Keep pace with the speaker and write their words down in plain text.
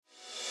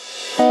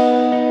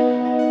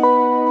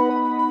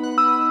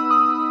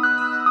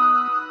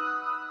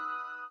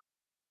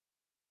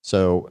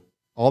So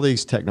all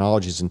these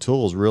technologies and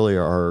tools really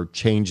are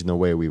changing the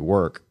way we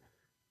work.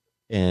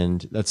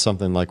 And that's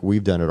something like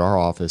we've done at our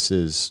office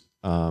is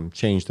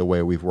change the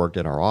way we've worked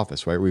in our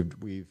office, right?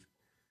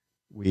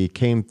 We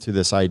came to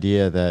this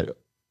idea that,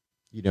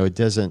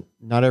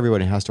 not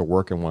everybody has to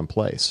work in one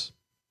place,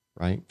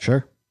 right?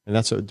 Sure. And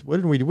that's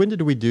when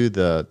did we do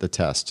the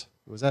test?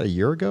 Was that a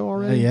year ago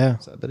already? Yeah.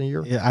 Has that been a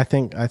year? Yeah, I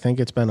think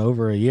it's been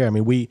over a year. I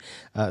mean, we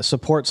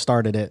support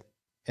started it.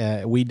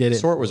 We did it.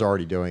 Support was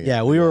already doing it.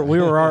 Yeah, we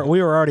were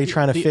already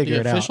trying to figure it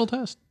out. The official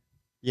test?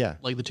 Yeah.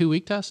 Like the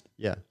 2-week test?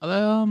 Yeah.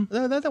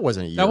 That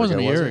wasn't a year ago. That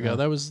wasn't a year ago.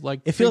 That was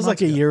like it feels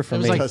like a year for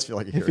me. It does feel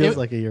like a year. It feels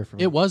like a year for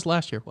me. It was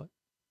last year. What?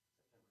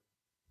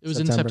 It was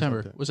in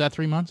September. Was that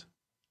 3 months?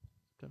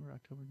 September,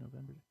 October,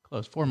 November.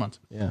 Close. 4 months.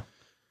 Yeah.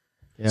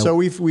 So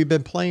we've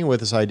been playing with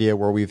this idea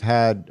where we've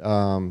had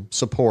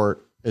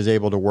support is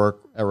able to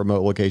work at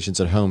remote locations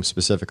at home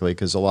specifically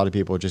because a lot of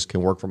people just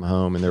can work from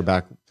home and they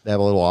have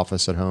a little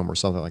office at home or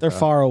something like that. They're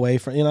far away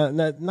from,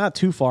 not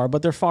too far,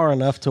 but they're far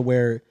enough to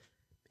where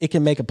it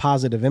can make a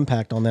positive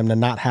impact on them to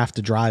not have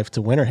to drive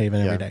to Winter Haven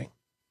every day.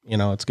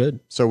 It's good.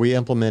 So we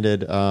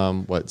implemented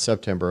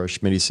September,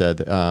 Schmitty said,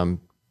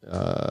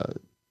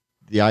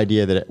 the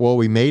idea that,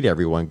 we made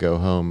everyone go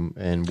home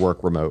and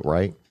work remote,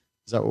 right?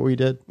 Is that what we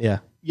did? Yeah.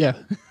 Yeah.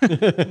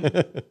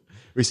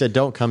 We said,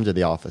 don't come to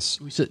the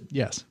office. We said,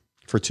 yes.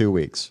 For 2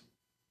 weeks.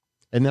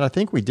 And then I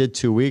think we did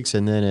 2 weeks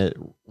and then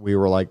we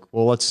were like,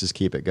 well, let's just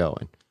keep it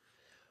going.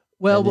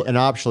 Well, and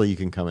optionally you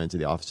can come into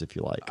the office if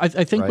you like.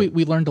 I think right?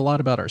 we learned a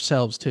lot about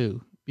ourselves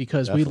too,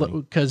 because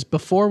because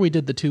before we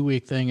did the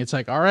 2-week thing, it's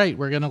like, all right,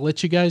 we're going to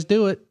let you guys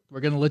do it.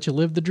 We're going to let you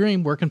live the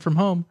dream working from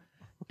home.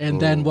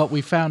 And then what we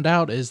found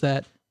out is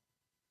that,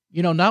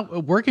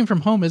 not working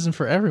from home isn't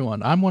for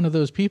everyone. I'm one of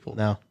those people.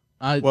 No.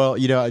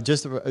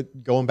 Just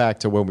going back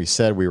to when we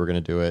said we were going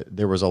to do it,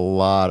 there was a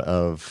lot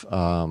of,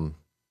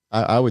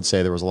 I would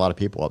say there was a lot of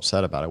people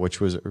upset about it,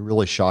 which was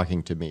really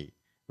shocking to me.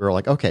 We were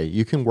like, okay,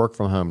 you can work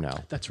from home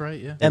now. That's right,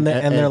 yeah. And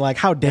they're like,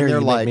 how dare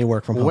you make me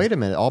work from home? Wait a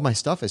minute, all my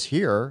stuff is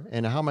here,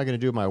 and how am I going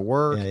to do my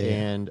work? Yeah.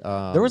 And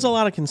there was a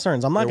lot of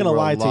concerns. I'm not going to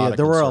lie to you.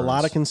 There were a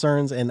lot of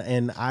concerns,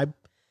 and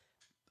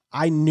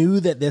I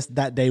knew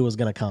that day was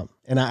going to come.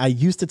 And I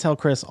used to tell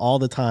Chris all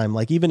the time,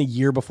 like even a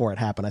year before it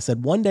happened, I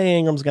said, one day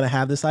Ingram's going to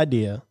have this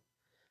idea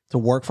to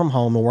work from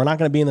home and we're not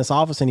going to be in this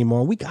office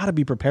anymore. We got to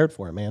be prepared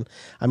for it, man.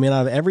 I mean,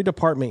 out of every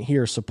department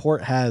here,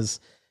 support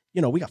has,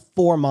 we got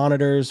 4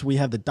 monitors, we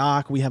have the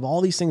dock, we have all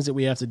these things that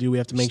we have to do. We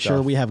have to make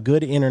sure we have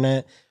good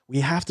internet.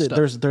 We have to,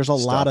 there's a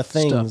lot of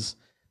things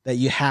that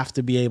you have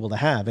to be able to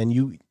have. And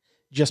you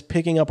just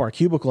picking up our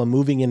cubicle and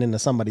moving it into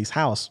somebody's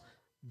house,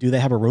 do they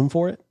have a room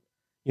for it?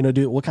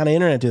 What kind of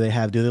internet do they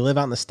have? Do they live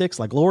out in the sticks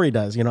like Lori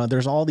does?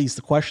 There's all these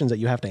questions that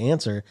you have to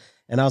answer.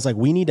 And I was like,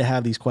 we need to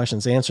have these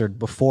questions answered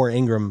before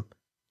Ingram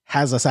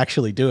has us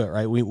actually do it.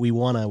 Right. We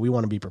want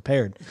to be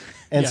prepared.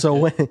 And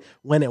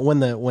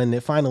when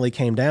it finally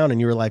came down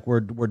and you were like, we're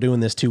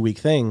doing this 2-week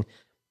thing,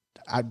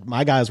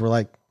 my guys were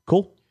like,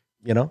 cool,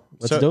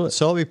 let's do it.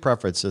 So let me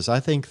preface this. I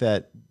think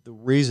that the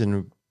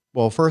reason,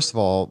 first of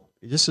all,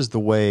 this is the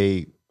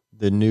way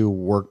the new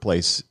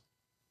workplace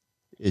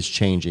is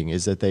changing,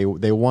 is that they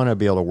want to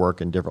be able to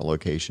work in different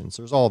locations.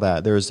 There's all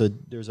that. There's a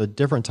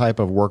different type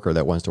of worker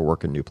that wants to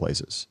work in new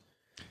places.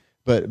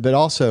 But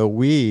also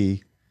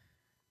we,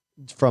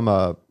 from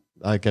a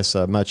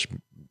much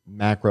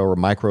macro or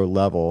micro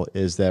level,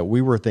 is that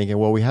we were thinking,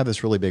 we have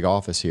this really big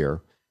office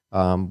here.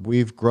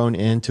 We've grown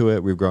into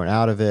it. We've grown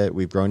out of it.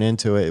 We've grown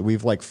into it.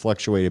 We've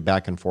fluctuated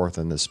back and forth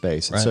in this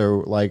space. Right. And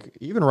so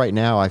even right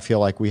now, I feel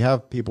like we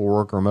have people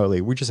work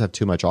remotely. We just have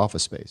too much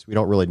office space. We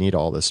don't really need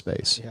all this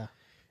space. Yeah.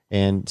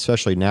 And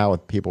especially now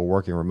with people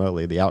working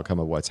remotely, the outcome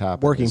of what's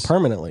happened working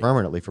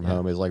permanently from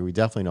home is we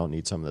definitely don't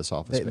need some of this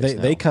office space.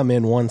 They come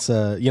in once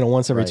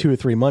every 2 or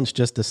 3 months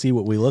just to see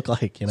what we look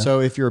like. So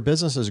if your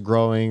business is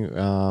growing,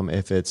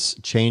 if it's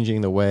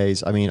changing the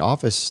ways,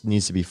 office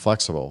needs to be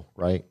flexible,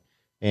 right?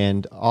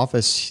 And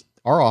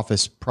our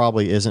office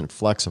probably isn't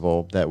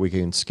flexible that we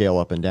can scale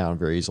up and down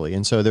very easily.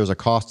 And so there's a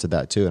cost to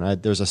that too.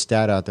 And there's a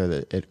stat out there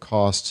that it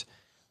costs,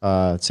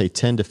 say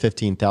 $10,000 to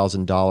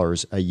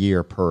 $15,000 a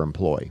year per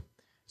employee.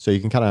 So you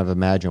can kind of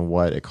imagine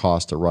what it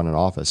costs to run an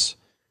office.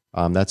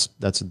 That's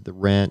the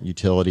rent,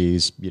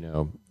 utilities,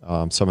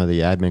 some of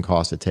the admin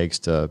costs it takes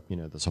to,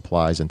 the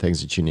supplies and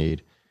things that you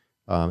need.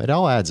 It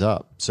all adds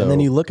up. So, and then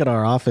you look at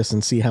our office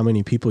and see how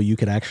many people you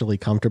could actually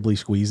comfortably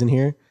squeeze in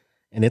here,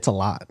 and it's a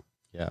lot.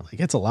 Yeah,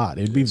 it's a lot.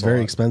 It'd be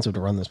very expensive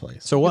to run this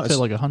place. So what? Fit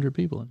 100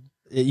 people in.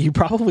 You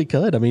probably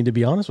could. To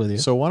be honest with you.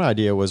 So one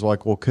idea was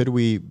could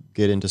we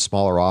get into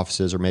smaller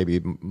offices or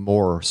maybe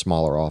more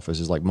smaller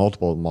offices,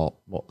 multiple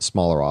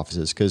smaller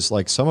offices? Because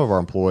some of our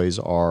employees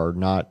are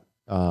not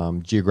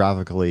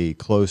geographically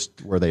close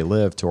where they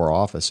live to our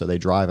office. So they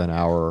drive an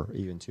hour,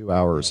 even 2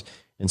 hours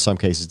in some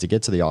cases to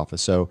get to the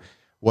office. So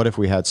what if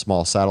we had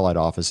small satellite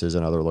offices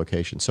in other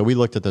locations? So we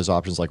looked at those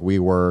options like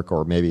WeWork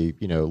or maybe,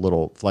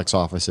 little flex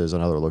offices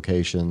in other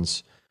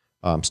locations,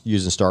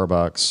 using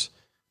Starbucks,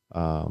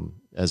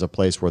 as a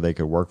place where they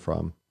could work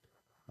from.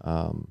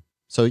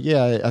 So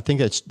yeah, I think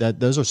that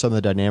those are some of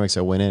the dynamics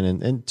that went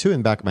in, and two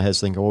in the back of my head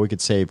is thinking, well, we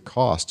could save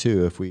costs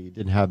too if we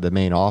didn't have the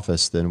main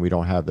office. Then we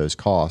don't have those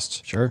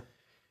costs. Sure.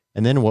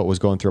 And then what was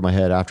going through my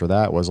head after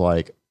that was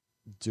like,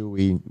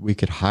 we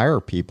could hire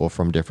people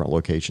from different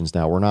locations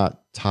now. We're not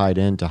tied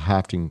into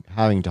having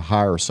to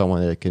hire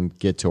someone that can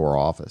get to our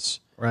office.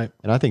 Right.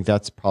 And I think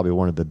that's probably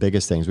one of the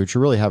biggest things, which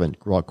we really haven't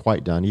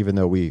quite done, even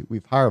though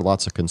we've hired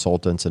lots of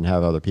consultants and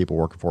have other people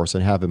working for us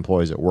and have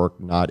employees that work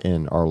not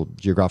in our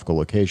geographical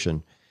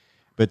location.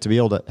 But to be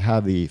able to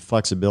have the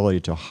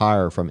flexibility to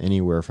hire from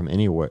anyone from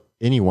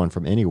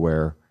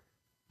anywhere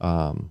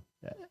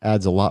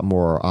adds a lot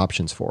more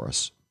options for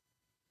us.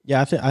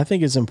 Yeah, I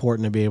think it's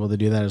important to be able to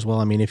do that as well.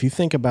 I mean, if you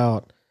think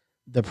about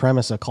the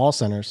premise of call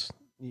centers,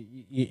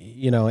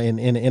 you know,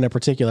 in a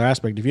particular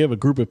aspect, if you have a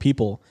group of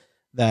people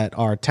that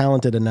are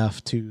talented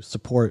enough to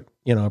support,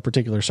 you know, a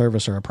particular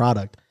service or a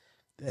product,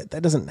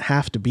 that doesn't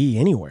have to be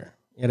anywhere.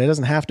 And it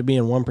doesn't have to be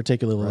in one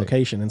particular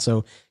location. And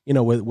so, you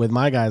know, with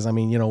my guys, I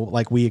mean, you know,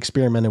 like we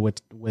experimented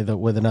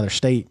with another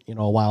state, you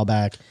know, a while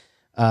back.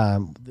 I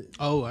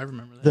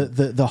remember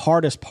that. The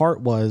hardest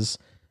part was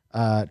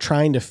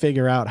trying to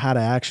figure out how to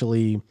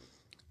actually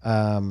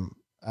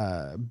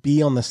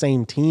be on the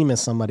same team as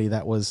somebody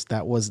that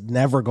was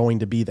never going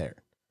to be there.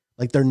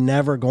 Like they're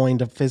never going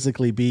to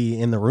physically be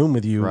in the room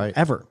with you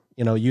ever.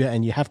 You know, you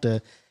have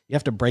to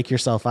break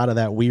yourself out of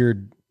that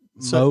weird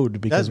mode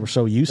because we're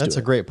so used to it. That's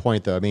a great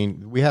point though. I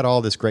mean, we had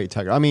all this great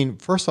tech. I mean,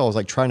 first of all, I was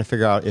like trying to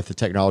figure out if the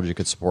technology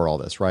could support all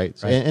this, right?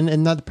 And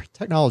the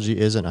technology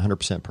isn't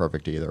 100%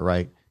 perfect either,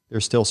 right?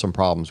 There's still some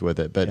problems with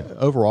it, but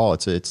overall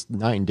it's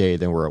night and day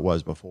than where it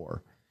was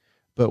before.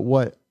 But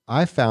what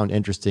I found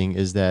interesting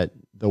is that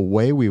the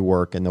way we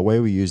work and the way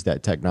we use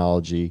that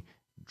technology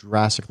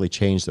drastically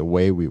changed the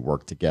way we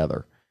work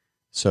together.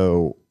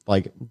 So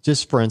like,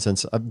 just for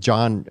instance,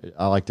 John,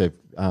 I like to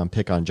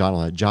pick on John a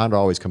lot. John would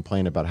always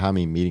complain about how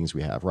many meetings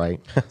we have, right?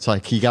 It's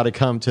like, you got to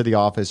come to the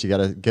office, you got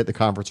to get the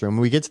conference room.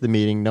 When we get to the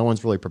meeting, no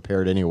one's really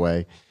prepared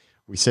anyway.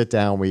 We sit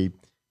down, we,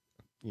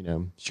 you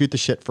know, shoot the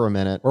shit for a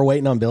minute. We're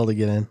waiting on Bill to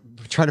get in.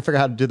 Trying to figure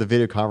out how to do the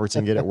video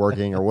conferencing, get it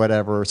working or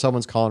whatever.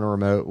 Someone's calling a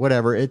remote,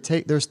 whatever.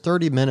 There's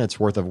 30 minutes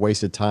worth of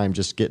wasted time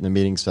just getting the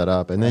meeting set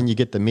up. And then you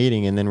get the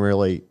meeting and then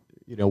really,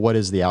 you know, what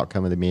is the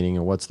outcome of the meeting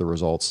and what's the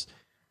results?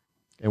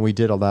 And we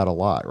did that a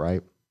lot,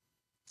 right?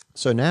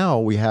 So now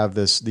we have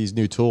these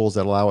new tools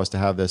that allow us to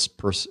have this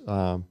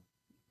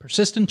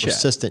persistent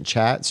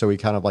chat. So we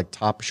kind of like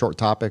short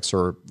topics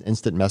or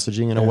instant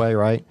messaging in a way,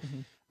 right?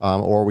 Mm-hmm.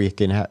 Or we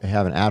can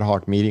have an ad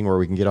hoc meeting where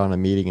we can get on a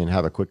meeting and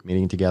have a quick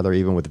meeting together,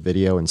 even with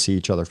video, and see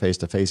each other face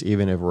to face,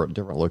 even if we're at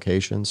different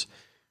locations.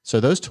 So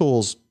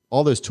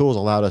all those tools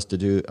allowed us to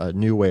do a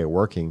new way of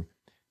working.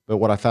 But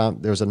what I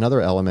found, there's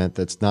another element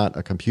that's not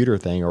a computer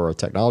thing or a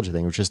technology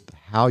thing, it's just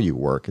how you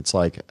work. It's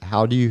like,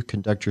 how do you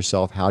conduct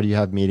yourself? How do you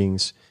have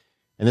meetings?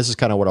 And this is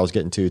kind of what I was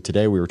getting to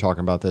today. We were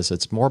talking about this.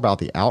 It's more about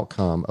the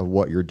outcome of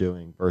what you're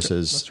doing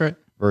versus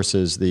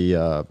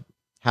the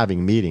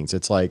having meetings.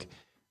 It's like,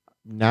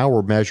 now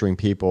we're measuring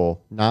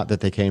people, not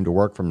that they came to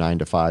work from 9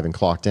 to 5 and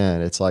clocked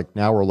in. It's like,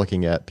 now we're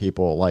looking at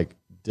people like,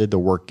 did the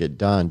work get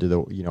done?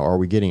 Are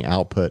we getting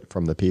output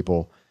from the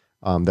people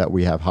that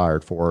we have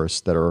hired for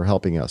us that are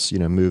helping us,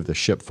 move the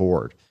ship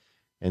forward?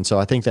 And so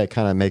I think that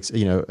kind of makes,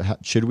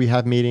 should we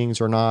have meetings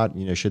or not?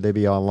 Should they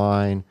be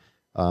online?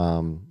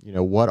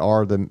 What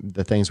are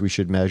the things we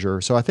should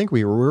measure? So I think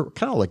we're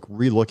kind of like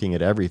re-looking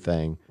at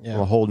everything from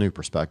a whole new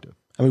perspective.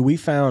 I mean, we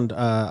found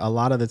a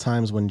lot of the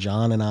times when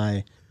John and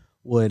I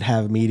would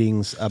have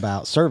meetings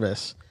about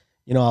service,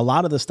 a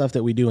lot of the stuff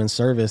that we do in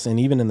service and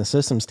even in the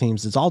systems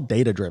teams, it's all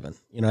data driven.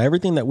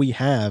 Everything that we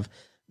have,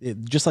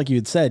 just like you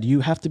had said,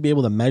 you have to be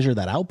able to measure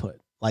that output.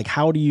 Like,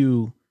 how do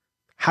you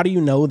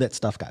know that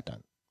stuff got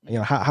done?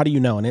 How do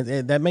you know?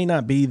 And that may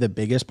not be the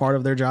biggest part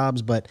of their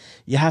jobs, but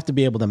you have to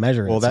be able to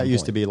measure it. Well, that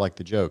used to be like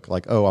the joke,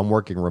 like, oh, I'm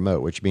working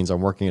remote, which means I'm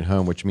working at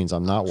home, which means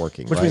I'm not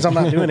working, which means I'm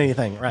not doing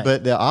anything. Right.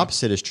 But the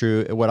opposite is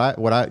true.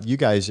 You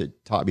guys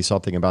taught me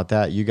something about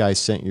that. You guys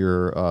sent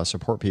your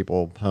support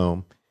people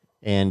home,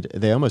 and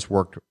they almost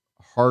worked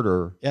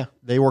harder. Yeah.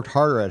 They worked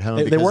harder at home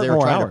because they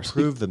were trying to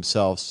prove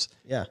themselves.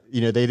 Yeah.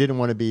 They didn't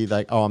want to be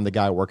like, oh, I'm the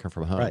guy working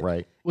from home.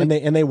 Right.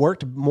 And they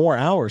worked more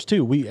hours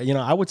too.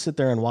 I would sit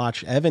there and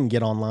watch Evan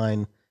get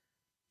online,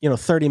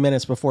 30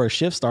 minutes before his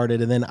shift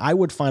started. And then I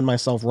would find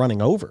myself running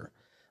over,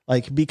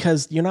 like,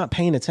 because you're not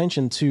paying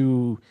attention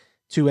to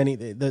any,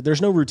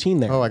 there's no routine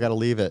there. Oh, I got to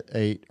leave at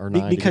 8 or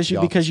 9. Because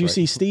you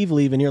see Steve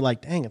leave and you're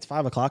like, dang, it's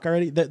 5 o'clock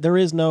already. There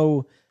is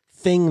no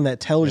thing that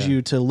tells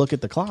you to look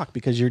at the clock,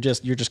 because you're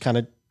just kind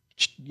of,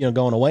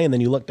 going away. And then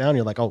you look down,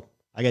 you're like, oh,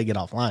 I got to get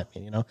offline,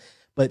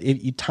 But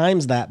if you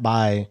times that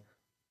by,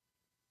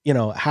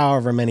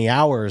 however many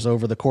hours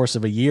over the course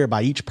of a year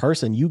by each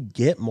person, you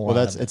get more. Well,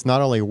 it's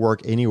not only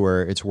work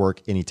anywhere, it's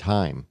work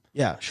anytime.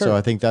 Yeah, sure. So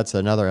I think that's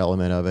another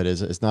element of it.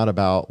 Is it's not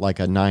about like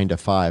a 9 to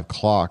 5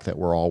 clock that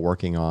we're all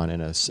working on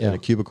in a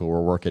cubicle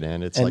we're working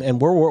in. It's and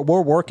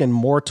we're working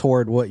more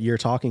toward what you're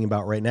talking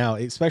about right now,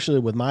 especially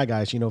with my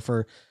guys.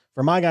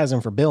 For my guys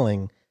and for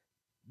billing,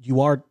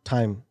 you are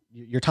time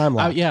your time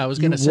locked. Yeah, I was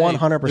going to say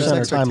 100%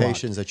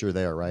 expectations that you're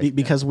there, right?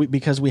 Because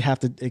we have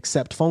to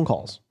accept phone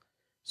calls.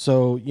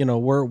 So,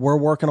 we're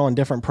working on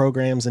different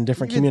programs and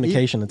different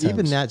communication attempts.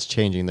 Even that's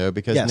changing though,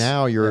 because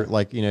now you're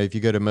like, if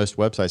you go to most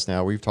websites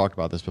now, we've talked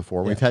about this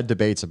before. We've had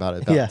debates about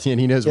it. And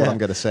he knows what I'm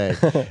going to say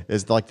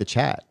is like the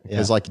chat.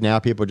 It's like now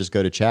people just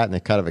go to chat and they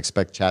kind of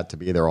expect chat to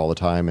be there all the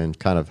time and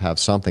kind of have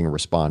something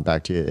respond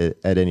back to you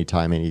at any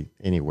time,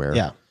 anywhere.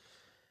 Yeah.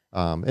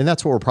 And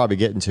that's what we're probably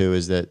getting to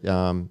is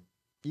that,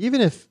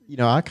 even if,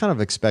 I kind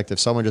of expect if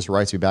someone just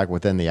writes me back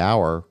within the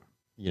hour,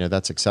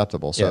 that's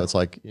acceptable. So it's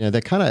like,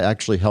 that kind of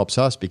actually helps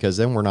us because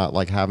then we're not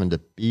like having to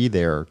be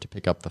there to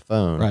pick up the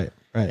phone. Right.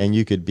 And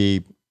you could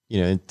be,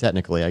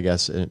 technically, I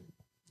guess,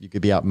 you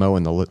could be out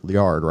mowing the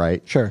yard,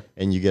 right? Sure.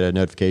 And you get a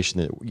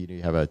notification that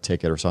you have a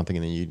ticket or something,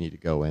 and then you need to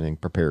go in and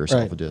prepare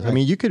yourself to do it. Right. I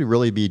mean, you could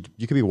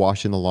be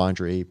washing the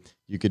laundry.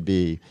 You could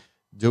be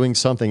doing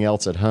something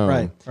else at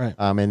home. Right.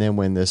 And then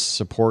when this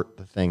support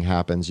thing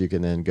happens, you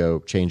can then go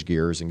change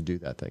gears and do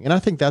that thing. And I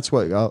think that's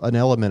what an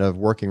element of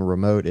working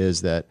remote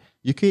is, that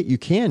you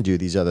can do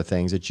these other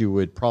things that you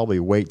would probably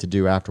wait to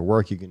do after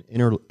work. You can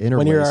interlace.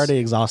 When you're already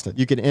exhausted.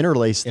 You can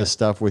interlace the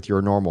stuff with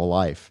your normal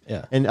life.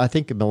 Yeah. And I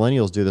think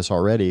millennials do this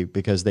already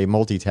because they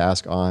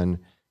multitask on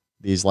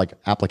these like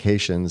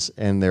applications,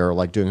 and they're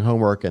like doing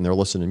homework and they're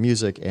listening to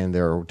music and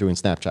they're doing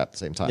Snapchat at the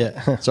same time.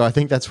 Yeah. So I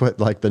think that's what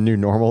like the new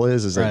normal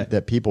is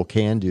that people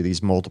can do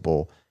these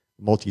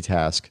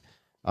multitask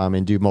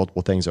and do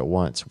multiple things at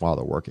once while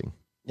they're working.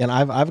 And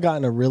I've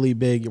gotten a really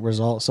big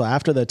result. So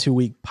after the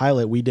 2-week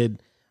pilot, we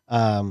did,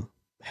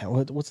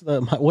 what's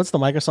the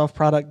Microsoft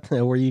product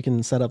where you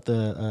can set up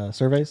the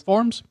surveys?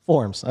 Forms.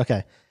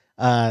 Okay.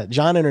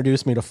 John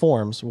introduced me to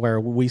Forms, where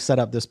we set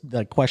up this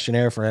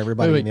questionnaire for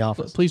everybody in the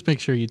office. Please make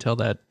sure you tell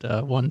that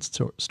one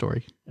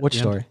story. Which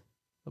story?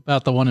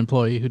 About the one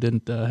employee who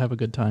didn't have a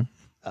good time.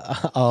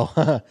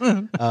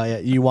 Yeah.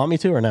 You want me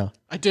to or no?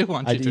 I do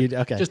want you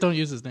to. Okay. Just don't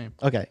use his name.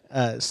 Okay.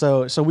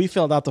 So we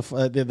filled out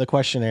the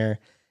questionnaire,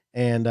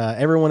 and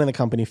everyone in the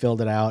company filled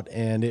it out,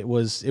 and it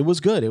was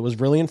good. It was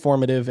really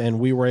informative,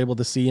 and we were able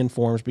to see in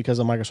Forms, because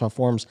of Microsoft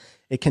Forms,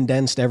 it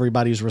condensed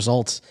everybody's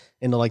results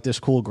into like this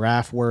cool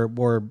graph where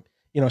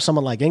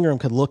someone like Ingram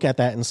could look at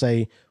that and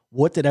say,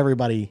 what did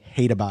everybody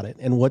hate about it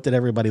and what did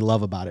everybody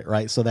love about it,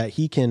 right? So that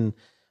he can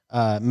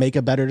make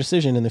a better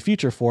decision in the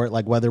future for it,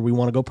 like whether we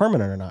want to go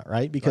permanent or not,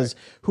 right? Because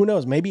who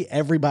knows, maybe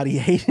everybody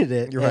hated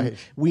it. You're right.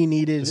 We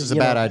needed, this is a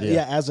bad idea.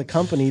 Yeah, as a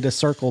company to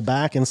circle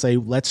back and say,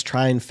 let's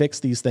try and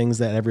fix these things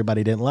that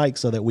everybody didn't like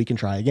so that we can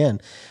try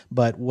again.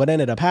 But what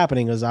ended up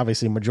happening is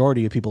obviously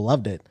majority of people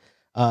loved it.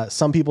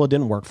 Some people it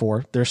didn't work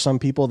for. There's some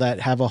people that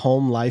have a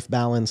home life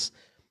balance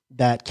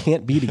that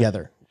can't be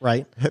together.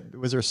 Right?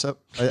 Was there some?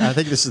 I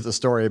think this is the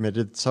story. I mean,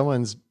 did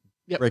someone's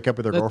break up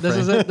with their girlfriend?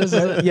 This is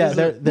it. Yeah,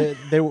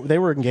 they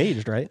were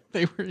engaged, right?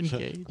 They were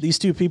engaged. These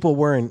two people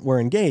were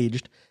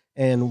engaged,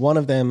 and one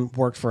of them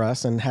worked for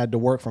us and had to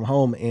work from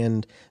home,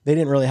 and they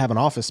didn't really have an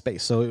office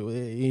space, so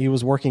he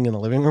was working in the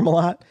living room a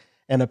lot.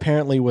 And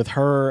apparently, with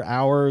her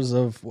hours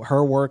of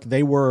her work,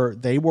 they were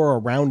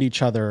around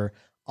each other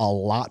a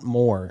lot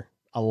more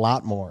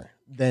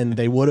than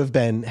they would have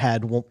been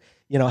had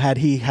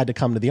he had to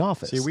come to the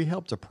office. See, we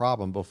helped a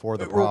problem before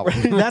the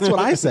problem. That's what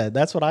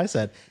I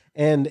said.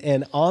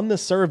 And on the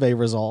survey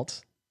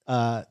results,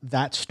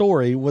 that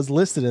story was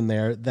listed in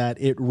there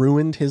that it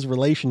ruined his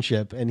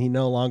relationship and he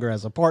no longer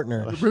has a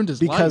partner. It ruined his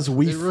because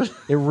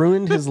life. It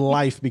ruined his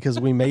life because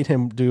we made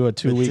him do a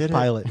 2-week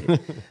pilot.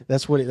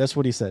 That's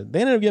what he said.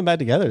 They ended up getting back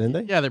together, didn't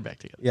they? Yeah, they're back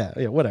together.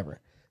 Yeah, whatever.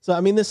 So,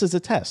 I mean, this is a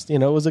test. It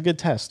was a good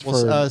test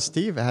for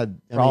Steve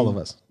for all of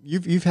us.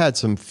 You've had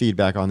some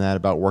feedback on that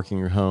about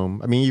working at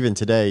home. I mean, even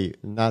today,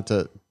 not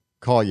to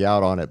call you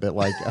out on it, but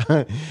like,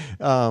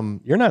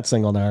 you're not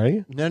single now, are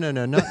you? No,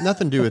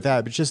 nothing to do with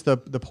that. But just the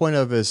point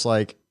of is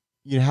like,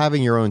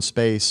 having your own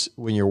space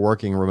when you're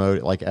working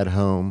remote, like at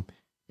home,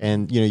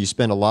 and you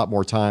spend a lot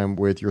more time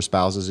with your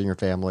spouses and your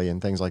family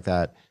and things like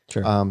that.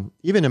 Sure.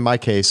 Even in my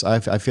case,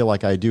 I feel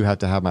like I do have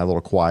to have my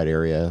little quiet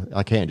area.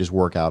 I can't just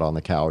work out on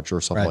the couch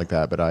or something like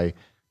that. But I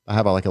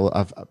have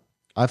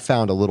I've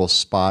found a little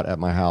spot at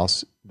my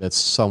house that's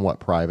somewhat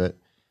private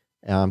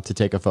to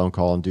take a phone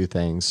call and do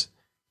things.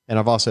 And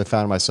I've also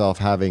found myself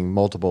having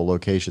multiple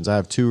locations. I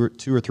have two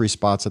or three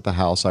spots at the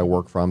house I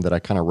work from that I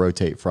kind of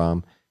rotate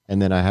from.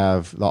 And then I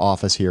have the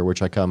office here,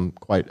 which I come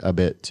quite a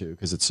bit to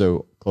because it's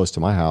so close to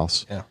my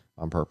house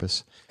on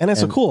purpose. And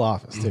it's a cool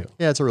office too.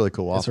 Yeah, it's a really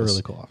cool office. It's a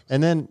really cool office.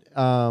 And then,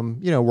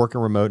 working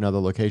remote in other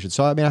locations.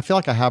 So, I mean, I feel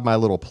like I have my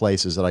little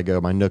places that I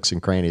go, my nooks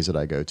and crannies that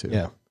I go to.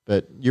 Yeah.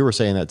 But you were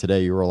saying that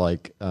today. You were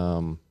like,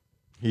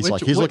 he's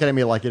looking at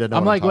me like he didn't know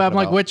I'm what like,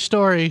 about. which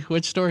story?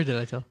 Which story did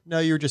I tell? No,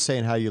 you were just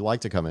saying how you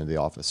like to come into the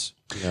office.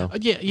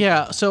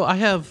 Yeah. So I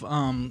have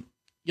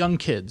young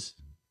kids,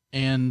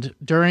 and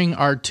during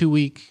our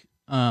 2-week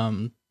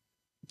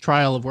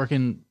trial of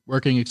working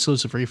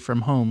exclusively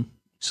from home,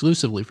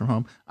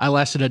 I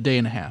lasted a day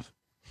and a half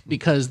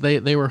because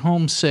they were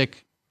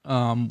homesick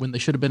when they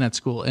should have been at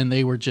school, and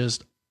they were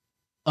just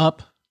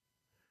up.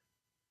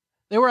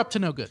 They were up to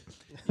no good.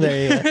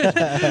 They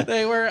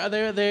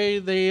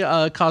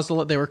caused a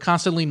lot. They were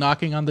constantly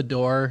knocking on the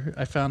door.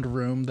 I found a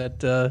room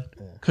that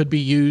could be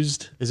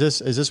used. Is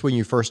this when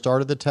you first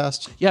started the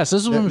test? Yes,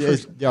 this is when we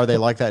first. Are they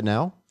like that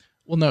now?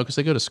 Well, no, because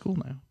they go to school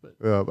now. But.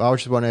 I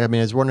was just wondering. I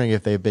mean, I was wondering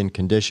if they've been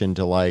conditioned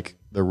to like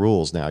the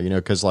rules now. You know,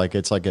 because like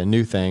it's like a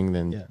new thing.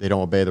 Then they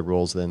don't obey the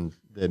rules. Then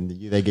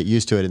they get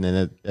used to it, and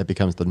then it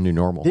becomes the new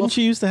normal. Didn't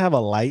you used to have a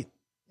light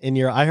in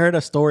your? I heard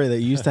a story that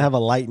you used to have a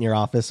light in your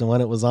office, and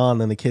when it was on,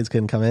 then the kids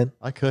couldn't come in.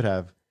 I could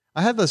have.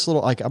 I had this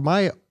little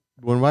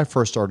when I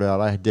first started out,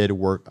 I did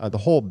work.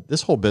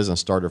 This whole business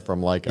started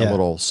from like a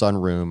little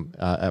sunroom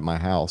at my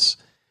house,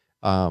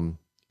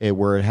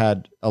 where it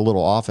had a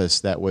little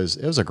office it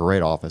was a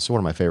great office, one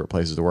of my favorite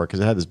places to work because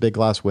it had this big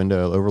glass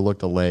window,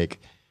 overlooked the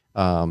lake,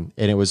 and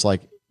it was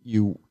like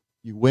you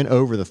went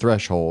over the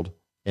threshold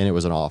and it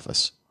was an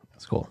office.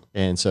 That's cool.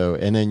 And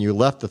then you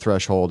left the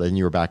threshold and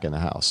you were back in the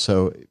house.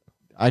 So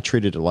I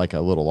treated it like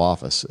a little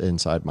office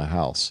inside my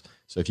house.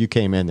 So if you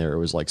came in there, it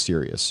was like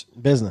serious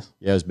business.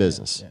 Yeah, it was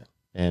business. Yeah.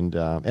 And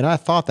I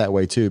thought that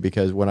way too,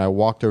 because when I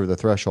walked over the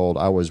threshold,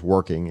 I was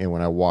working, and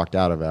when I walked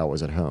out of it, I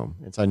was at home.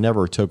 And so I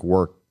never took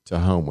work to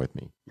home with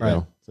me. You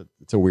know?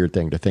 It's a weird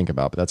thing to think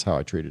about, but that's how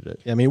I treated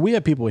it. Yeah, I mean, we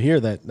have people here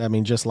that, I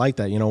mean, just like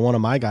that. You know, one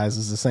of my guys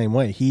is the same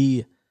way.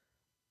 He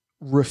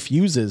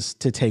refuses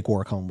to take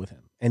work home with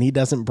him, and he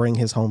doesn't bring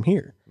his home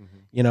here.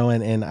 You know,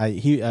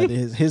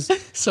 his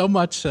so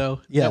much so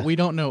that we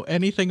don't know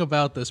anything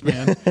about this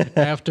man.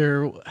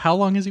 After how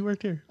long has he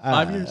worked here?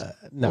 5 years?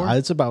 No,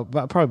 it's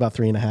probably about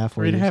 3.5.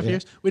 3.5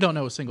 years. We don't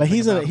know a single. But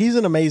he's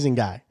an amazing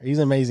guy. He's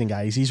an amazing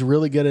guy. He's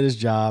really good at his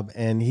job,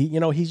 and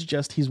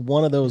he's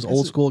one of those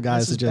old school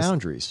guys that just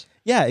boundaries.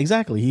 Yeah,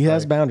 exactly. He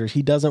has boundaries.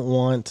 He doesn't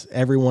want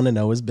everyone to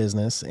know his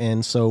business,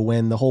 and so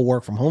when the whole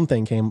work from home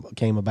thing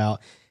came about.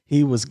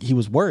 He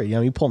was worried. You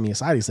know, he pulled me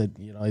aside. He said,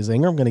 "You know, is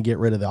Ingram going to get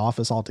rid of the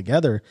office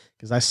altogether?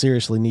 Because I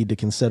seriously need to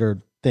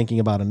consider thinking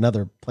about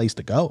another place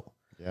to go."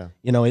 Yeah.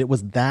 You know, it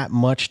was that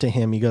much to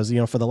him. He goes, "You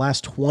know, for the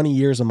last 20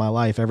 years of my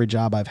life, every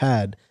job I've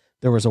had,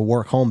 there was a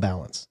work-home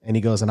balance." And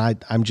he goes, "And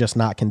I'm just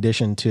not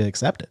conditioned to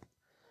accept it."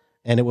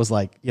 And it was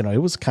like, you know,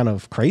 it was kind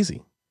of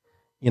crazy,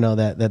 you know,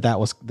 that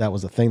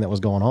was a thing that was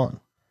going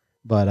on.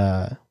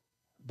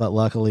 But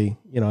luckily,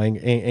 you know,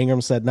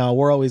 Ingram said, "No,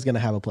 we're always going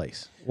to have a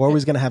place. We're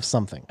always going to have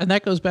something." And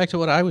that goes back to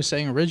what I was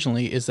saying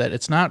originally: is that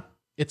it's not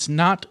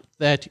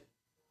that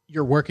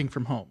you're working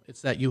from home;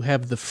 it's that you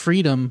have the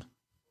freedom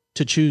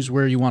to choose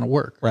where you want to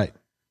work. Right.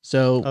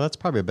 So that's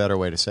probably a better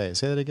way to say it.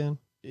 Say that again.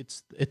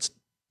 It's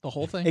the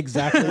whole thing.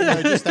 Exactly.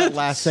 No, just that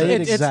last.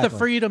 It's the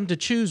freedom to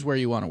choose where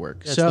you want to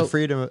work. It's the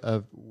freedom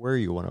of where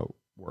you want to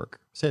work.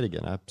 Say it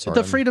again. I'm sorry.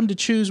 The freedom to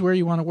choose where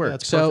you want to work. Yeah,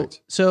 that's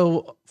perfect.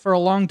 So for a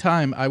long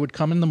time, I would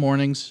come in the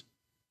mornings,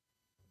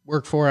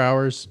 work 4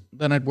 hours,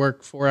 then I'd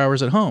work 4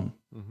 hours at home,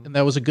 and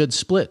that was a good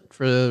split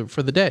for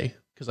the day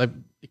because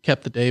it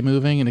kept the day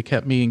moving and it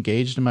kept me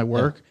engaged in my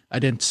work. Yeah. I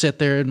didn't sit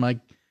there in my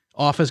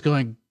office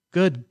going,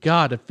 "Good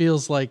God, it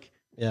feels like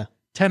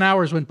 10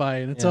 hours went by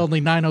and it's only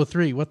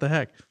 9:03. What the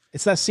heck?"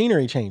 It's that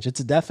scenery change.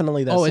 It's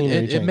definitely that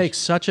scenery change. It makes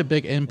such a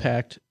big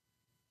impact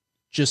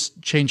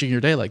just changing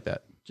your day like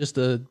that.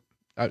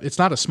 It's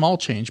not a small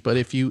change, but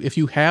if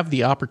you have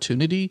the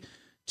opportunity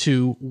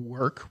to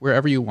work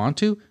wherever you want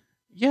to,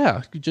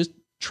 just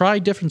try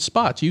different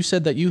spots. You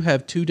said that you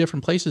have 2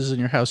 different places in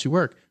your house you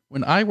work.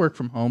 When I work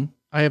from home,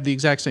 I have the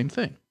exact same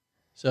thing.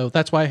 So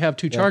that's why I have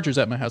 2 chargers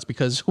at my house,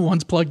 because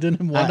one's plugged in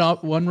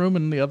one room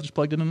and the other's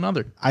plugged in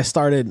another. I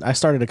started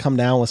to come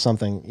down with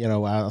something, you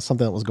know,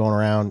 something that was going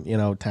around, you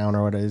know, town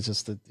or whatever. It's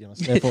just that, you know,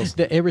 sniffles.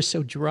 The air is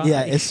so dry.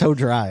 Yeah, it's so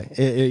dry.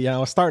 You know, I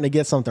was starting to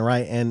get something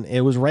right, and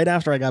it was right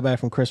after I got back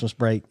from Christmas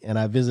break, and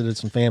I visited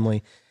some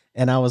family.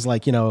 And I was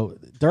like, you know,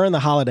 during the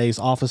holidays,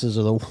 offices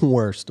are the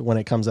worst when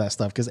it comes to that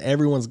stuff because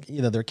everyone's,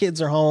 you know, their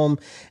kids are home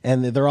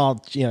and they're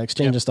all, you know,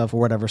 exchanging stuff or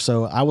whatever.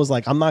 So I was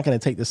like, I'm not going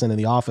to take this into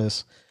the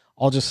office.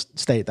 I'll just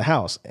stay at the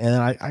house. And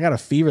I got a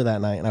fever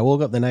that night, and I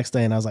woke up the next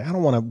day and I was like, I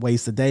don't want to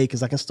waste the day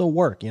because I can still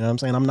work. You know what I'm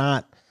saying?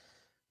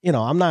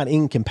 I'm not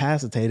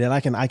incapacitated. I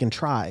can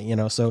try, you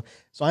know? So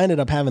I ended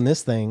up having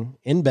this thing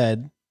in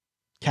bed,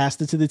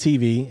 cast it to the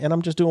TV, and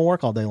I'm just doing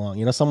work all day long.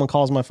 You know, someone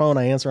calls my phone,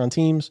 I answer on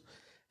Teams.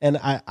 And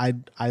I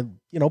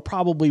you know,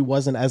 probably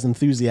wasn't as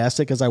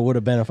enthusiastic as I would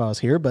have been if I was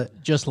here,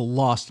 but just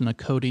lost in a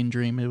coding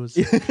dream. It was.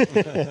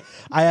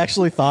 I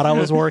actually thought I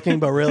was working,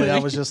 but really I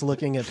was just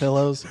looking at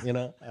pillows, you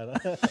know.